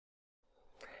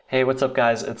Hey, what's up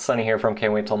guys? It's Sunny here from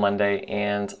Can't Wait Till Monday,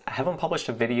 and I haven't published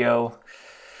a video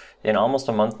in almost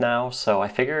a month now, so I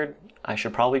figured I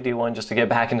should probably do one just to get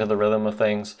back into the rhythm of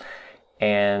things.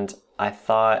 And I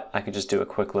thought I could just do a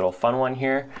quick little fun one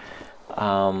here.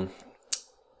 So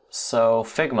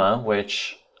Figma,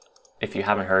 which if you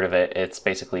haven't heard of it, it's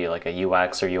basically like a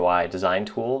UX or UI design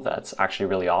tool that's actually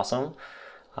really awesome.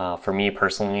 For me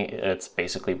personally, it's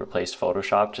basically replaced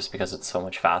Photoshop just because it's so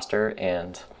much faster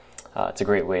and it's a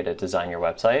great way to design your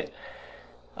website.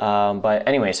 But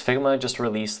anyways, Figma just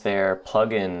released their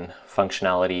plugin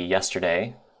functionality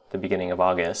yesterday, the beginning of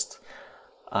August.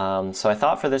 So I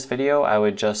thought for this video I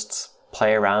would just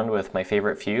play around with my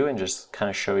favorite few and just kind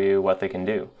of show you what they can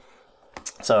do.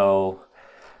 So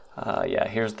yeah,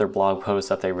 here's their blog post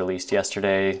that they released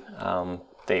yesterday.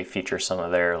 They feature some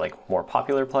of their more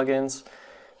popular plugins.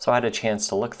 So I had a chance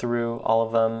to look through all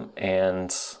of them,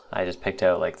 and I just picked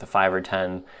out the 5 or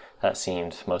 10 that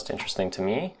seemed most interesting to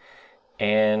me.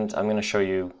 And I'm going to show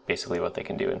you basically what they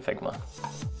can do in Figma.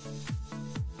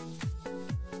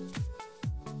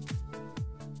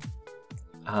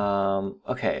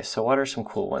 Okay, so what are some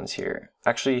cool ones here?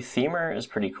 Actually, Themer is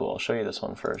pretty cool. I'll show you this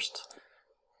one first.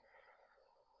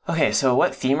 Okay, so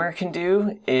what Themer can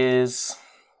do is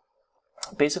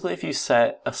basically if you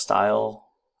set a style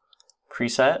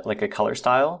preset, like a color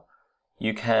style,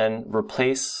 you can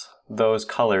replace those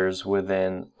colors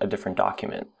within a different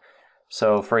document.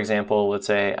 So for example, let's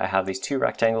say I have these two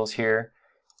rectangles here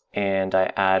and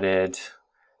I added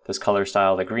this color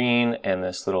style, the green, and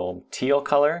this little teal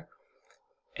color.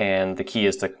 And the key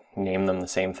is to name them the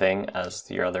same thing as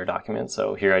your other document.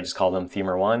 So here I just call them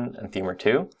Themer 1 and Themer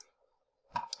 2.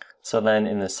 So then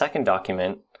in the second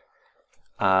document,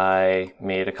 I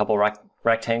made a couple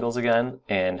rectangles again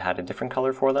and had a different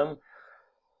color for them.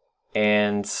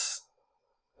 And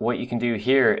what you can do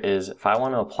here is if I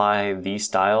want to apply these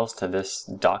styles to this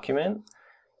document,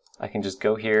 I can just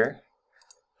go here,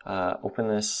 open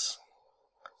this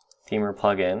Themer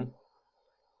plugin,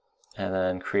 and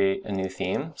then create a new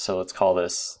theme. So let's call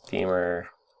this Themer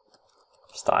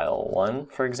Style 1,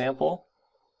 for example.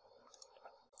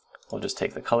 We'll just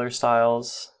take the color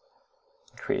styles,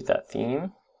 create that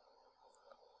theme.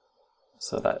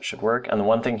 So that should work. And the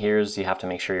one thing here is you have to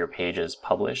make sure your page is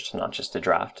published, not just a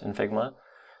draft in Figma.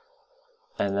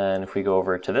 And then if we go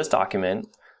over to this document,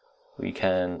 we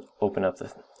can open up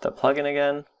the plugin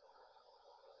again.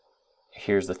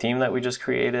 Here's the theme that we just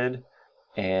created,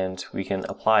 and we can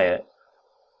apply it.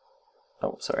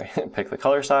 Oh, sorry, pick the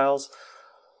color styles,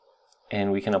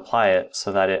 and we can apply it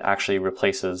so that it actually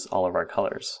replaces all of our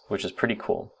colors, which is pretty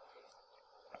cool.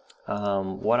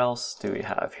 What else do we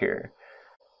have here?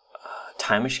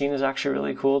 Time Machine is actually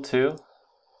really cool too.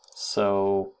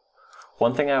 So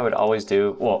one thing I would always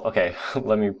do, well, okay,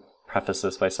 let me preface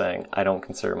this by saying I don't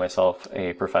consider myself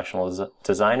a professional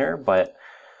designer, but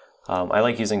I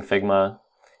like using Figma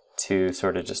to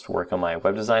sort of just work on my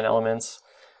web design elements.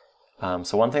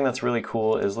 So one thing that's really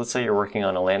cool is, let's say you're working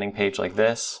on a landing page like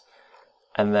this,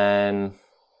 and then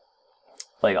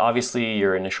obviously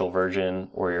your initial version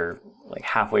or your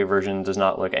halfway version does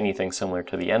not look anything similar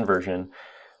to the end version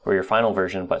or your final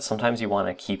version, but sometimes you want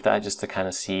to keep that just to kind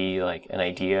of see an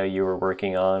idea you were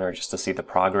working on, or just to see the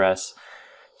progress.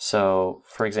 So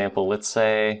for example, let's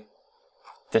say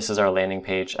this is our landing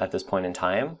page at this point in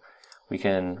time. We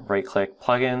can right click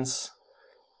plugins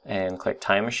and click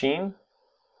Time Machine.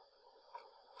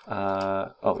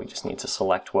 Oh, we just need to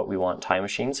select what we want Time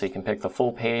Machine, so you can pick the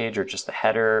full page or just the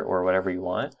header or whatever you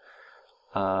want.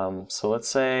 So let's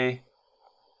say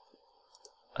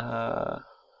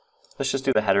let's just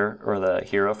do the header or the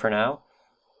hero for now.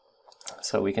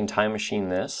 So we can Time Machine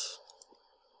this,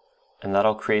 and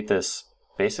that'll create this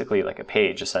basically like a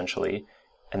page essentially,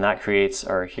 and that creates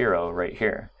our hero right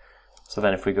here. So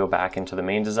then if we go back into the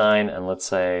main design, and let's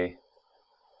say,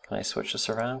 can I switch this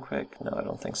around quick? No, I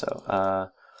don't think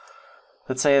so.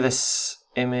 Let's say this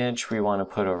image we want to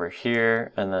put over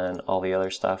here, and then all the other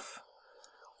stuff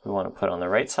we want to put on the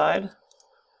right side,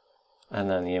 and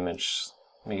then the image,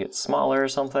 make it smaller or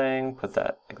something, put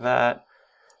that like that.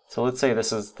 So let's say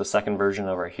this is the second version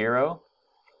of our hero.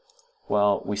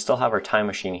 Well, we still have our Time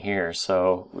Machine here,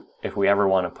 so if we ever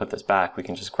want to put this back, we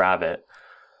can just grab it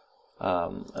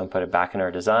and put it back in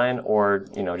our design, or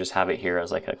just have it here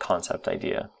as a concept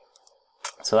idea.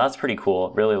 So that's pretty cool.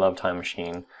 Really love Time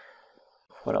Machine.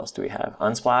 What else do we have?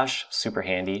 Unsplash, super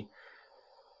handy.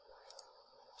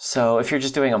 So if you're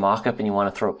just doing a mock-up and you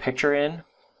want to throw a picture in,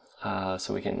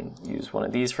 so we can use one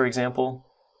of these for example,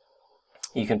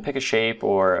 you can pick a shape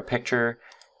or a picture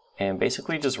and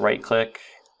basically just right click,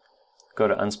 go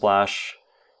to Unsplash,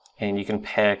 And you can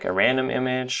pick a random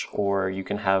image, or you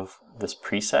can have this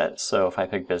preset. So if I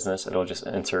pick business, it'll just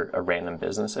insert a random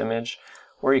business image,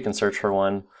 or you can search for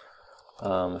one.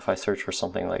 If I search for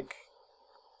something like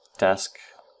desk,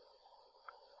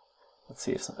 let's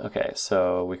see. Okay,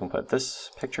 so we can put this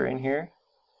picture in here.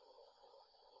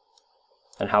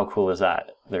 And how cool is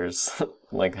that? There's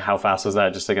like, how fast was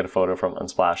that just to get a photo from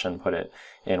Unsplash and put it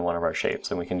in one of our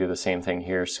shapes? And we can do the same thing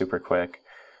here, super quick.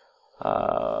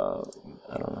 I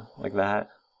don't know, like that.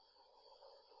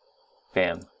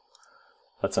 Bam.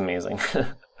 That's amazing.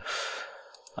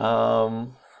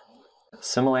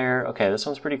 Similar, okay, this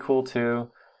one's pretty cool too.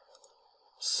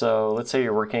 So let's say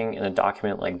you're working in a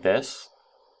document like this.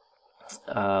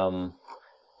 And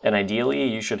ideally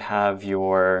you should have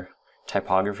your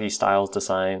typography styles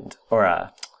defined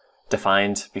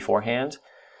beforehand.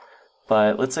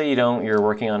 But let's say you don't, you're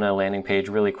working on a landing page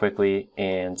really quickly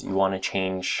and you want to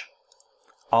change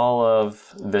all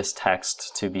of this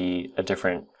text to be a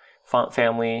different font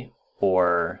family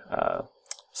or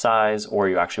size, or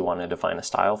you actually want to define a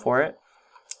style for it.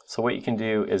 So what you can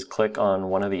do is click on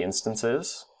one of the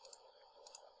instances.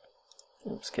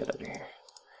 Oops, get out of here.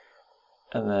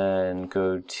 And then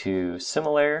go to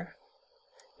similar,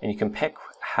 and you can pick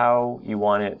how you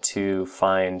want it to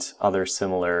find other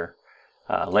similar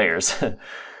layers.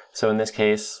 So in this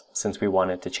case, since we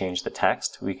wanted to change the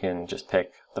text, we can just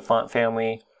pick the font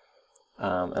family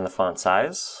and the font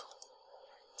size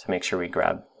to make sure we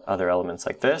grab other elements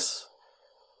like this,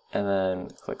 and then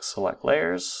click select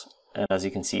layers. And as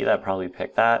you can see, that probably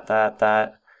picked that,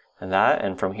 and that.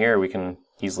 And from here, we can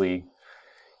easily,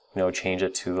 change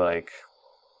it to like,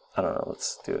 I don't know,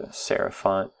 let's do a Serif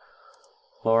font,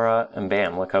 Laura, and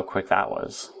bam, look how quick that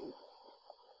was.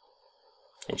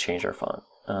 It changed our font.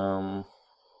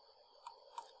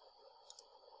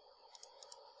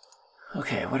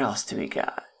 Okay, what else do we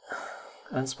got?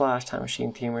 Unsplash, Time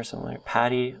Machine theme or something like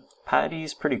Patty.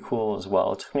 Patty's pretty cool as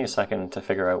well. It took me a second to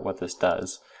figure out what this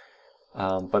does.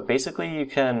 But basically you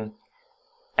can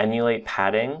emulate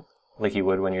padding like you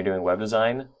would when you're doing web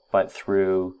design, but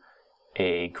through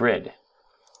a grid.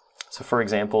 So for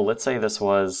example, let's say this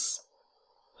was,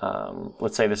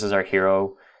 let's say this is our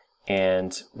hero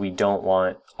and we don't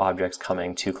want objects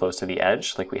coming too close to the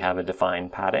edge, like we have a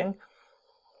defined padding.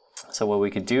 So what we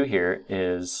could do here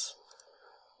is,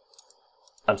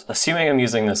 I'm assuming I'm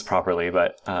using this properly,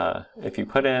 but if you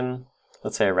put in,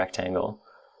 let's say a rectangle,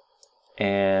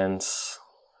 and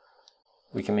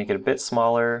we can make it a bit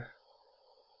smaller,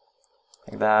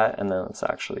 like that, and then let's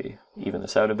actually even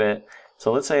this out a bit.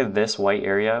 So let's say this white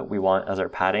area we want as our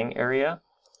padding area.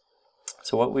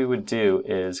 So what we would do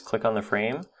is click on the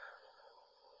frame,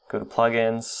 go to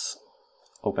plugins,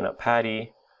 open up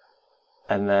Patty,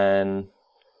 and then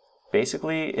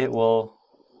basically it will,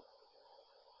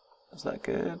 is that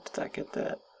good? Did that get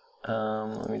that?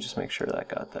 Let me just make sure that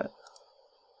got that.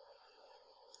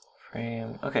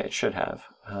 Frame, okay, it should have.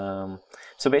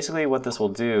 So basically what this will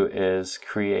do is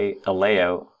create a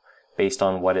layout based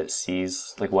on what it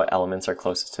sees, like what elements are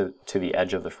closest to the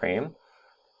edge of the frame.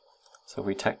 So if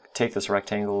we take this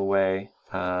rectangle away,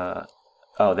 oh,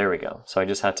 there we go. So I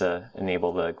just had to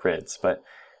enable the grids, but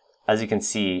as you can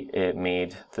see, it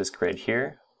made this grid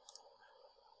here,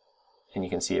 and you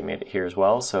can see it made it here as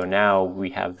well. So now we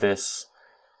have this,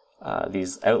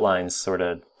 these outlines sort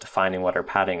of defining what our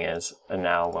padding is, and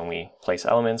now when we place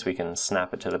elements, we can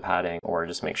snap it to the padding or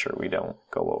just make sure we don't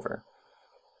go over.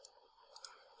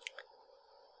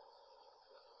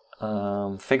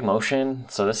 Figmotion,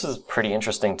 so this is pretty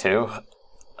interesting too.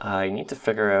 I need to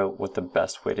figure out what the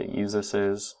best way to use this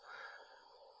is,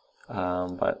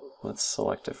 but let's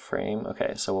select a frame.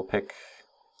 Okay, so we'll pick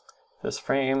this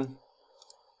frame.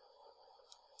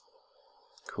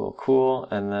 Cool, cool,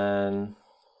 and then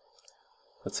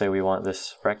let's say we want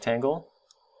this rectangle.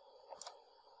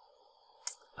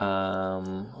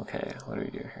 Okay, what do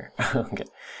we do here? Okay,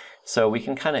 so we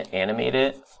can kind of animate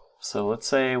it. So let's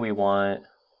say we want,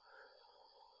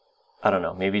 I don't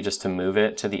know, maybe just to move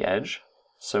it to the edge.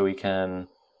 So we can,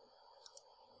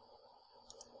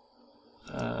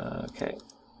 okay,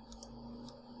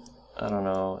 I don't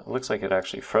know, it looks like it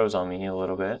actually froze on me a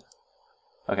little bit.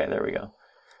 Okay, there we go.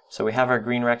 So we have our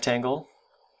green rectangle,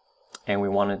 and we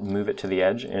want to move it to the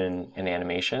edge in an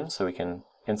animation, so we can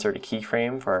insert a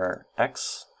keyframe for our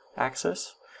X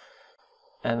axis.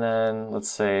 And then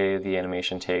let's say the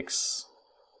animation takes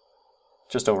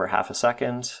just over half a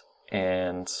second,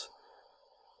 and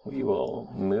we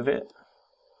will move it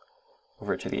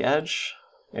over to the edge,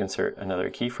 insert another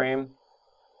keyframe,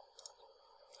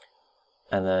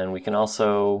 and then we can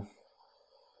also,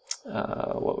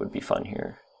 what would be fun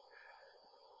here?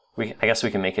 I guess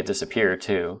we can make it disappear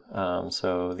too.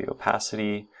 So the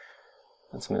opacity,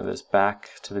 let's move this back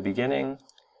to the beginning.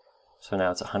 So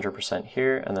now it's 100%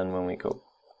 here, and then when we go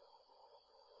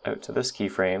out to this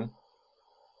keyframe,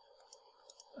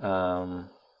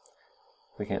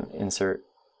 we can insert,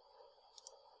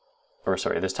 or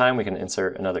sorry, this time we can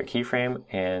insert another keyframe,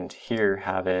 and here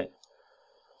have it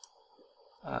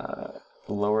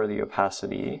lower the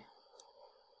opacity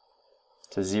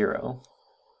to 0.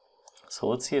 So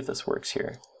let's see if this works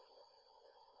here.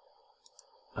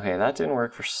 Okay, that didn't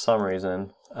work for some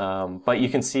reason, but you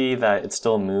can see that it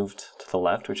still moved to the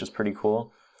left, which is pretty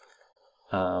cool.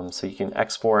 So you can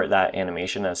export that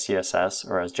animation as CSS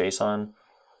or as JSON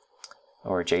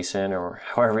or JSON or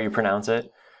however you pronounce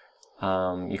it.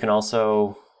 You can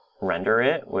also render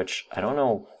it, which I don't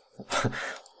know.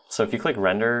 So if you click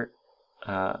render,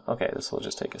 okay, this will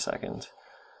just take a second.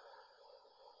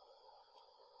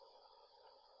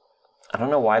 I don't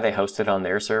know why they host it on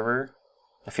their server.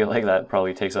 I feel like that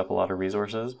probably takes up a lot of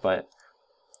resources, but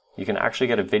you can actually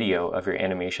get a video of your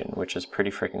animation, which is pretty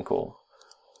freaking cool.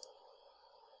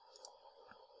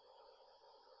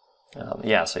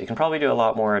 Yeah, so you can probably do a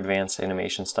lot more advanced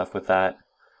animation stuff with that.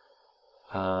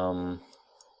 And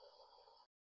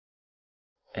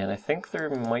I think there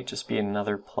might just be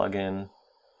another plugin.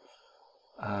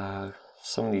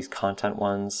 Some of these content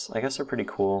ones, I guess, are pretty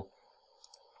cool.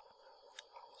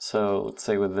 So let's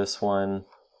say with this one,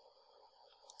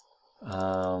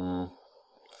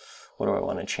 what do I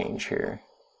want to change here?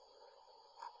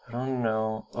 I don't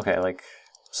know. Okay, like,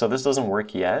 so this doesn't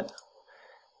work yet,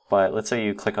 but let's say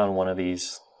you click on one of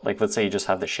these, like let's say you just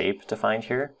have the shape defined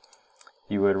here.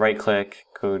 You would right click,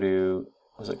 go to,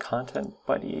 was it Content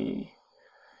Buddy?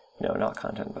 No, not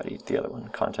Content Buddy, the other one,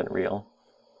 Content Reel.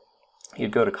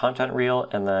 You'd go to Content Reel,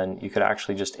 and then you could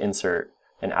actually just insert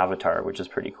an avatar, which is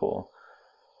pretty cool.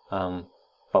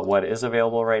 But what is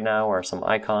available right now are some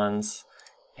icons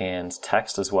and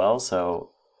text as well. So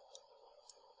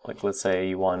like let's say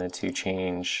you wanted to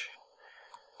change,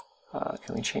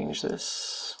 can we change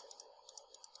this?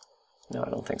 No, I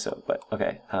don't think so, but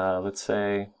okay. Let's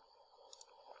say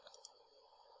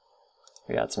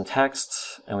we add some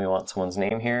text and we want someone's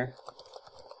name here.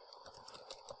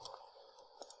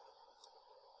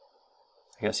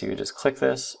 I guess you could just click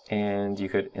this and you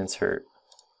could insert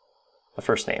a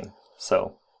first name.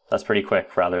 So that's pretty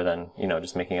quick rather than, you know,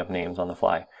 just making up names on the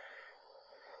fly.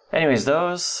 Anyways,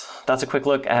 that's a quick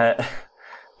look at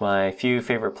my few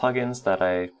favorite plugins that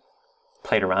I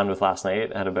played around with last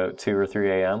night at about 2 or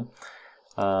 3 a.m.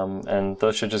 And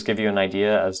those should just give you an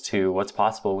idea as to what's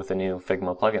possible with the new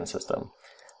Figma plugin system.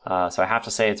 So I have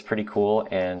to say it's pretty cool,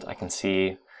 and I can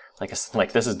see,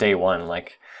 like this is day one,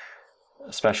 like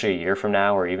especially a year from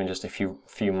now or even just a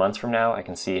few months from now, I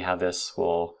can see how this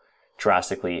will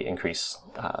drastically increase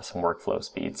some workflow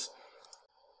speeds.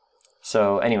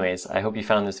 So anyways, I hope you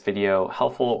found this video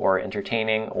helpful or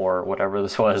entertaining or whatever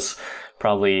this was,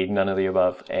 probably none of the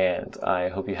above, and I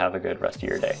hope you have a good rest of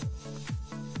your day.